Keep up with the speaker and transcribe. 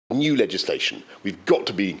new legislation. We've got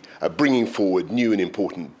to be bringing forward new and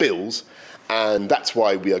important bills, and that's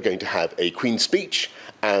why we are going to have a Queen's speech,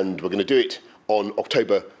 and we're going to do it on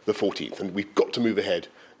October the 14th. And we've got to move ahead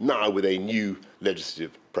now with a new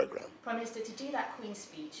legislative programme. Prime Minister, to do that Queen's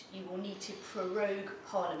speech, you will need to prorogue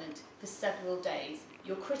Parliament for several days.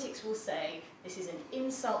 Your critics will say this is an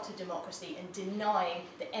insult to democracy and denying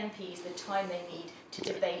the MPs the time they need to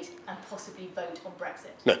debate and possibly vote on Brexit.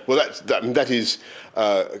 No, well, that is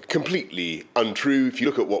completely untrue. If you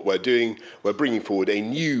look at what we're doing, we're bringing forward a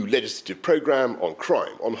new legislative programme on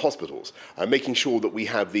crime, on hospitals, making sure that we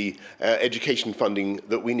have the education funding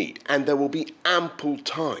that we need. And there will be ample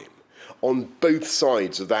time on both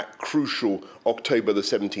sides of that crucial October the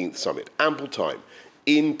 17th summit, ample time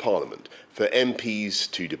in Parliament for MPs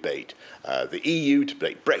to debate the EU, to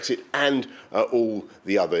debate Brexit and all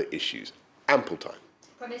the other issues. Ample time.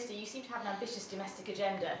 Prime Minister, you seem to have an ambitious domestic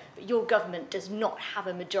agenda, but your government does not have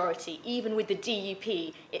a majority. Even with the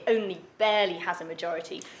DUP, it only barely has a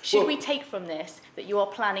majority. Should we take from this that you are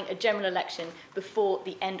planning a general election before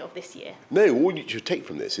the end of this year? No, all you should take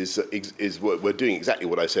from this is we're doing exactly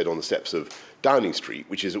what I said on the steps of Downing Street,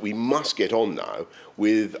 which is that we must get on now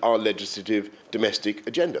with our legislative domestic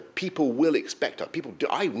agenda. People will expect us.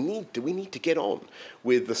 We need to get on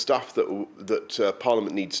with the stuff that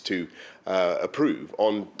Parliament needs to approve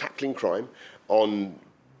on tackling crime, on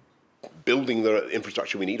building the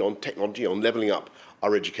infrastructure we need, on technology, on levelling up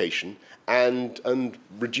our education, and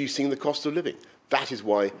reducing the cost of living. That is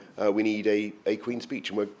why we need a Queen's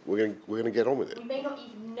speech, and we're going to get on with it. We may not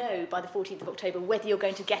even know by the 14th of October whether you're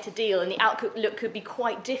going to get a deal, and the outlook could be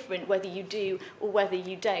quite different whether you do or whether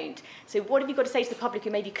you don't. So what have you got to say to the public who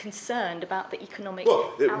may be concerned about the economic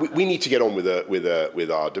outlook? We need to get on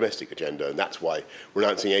with our domestic agenda, and that's why we're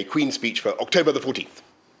announcing a Queen's speech for October the 14th.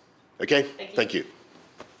 Okay? Thank you. Thank you.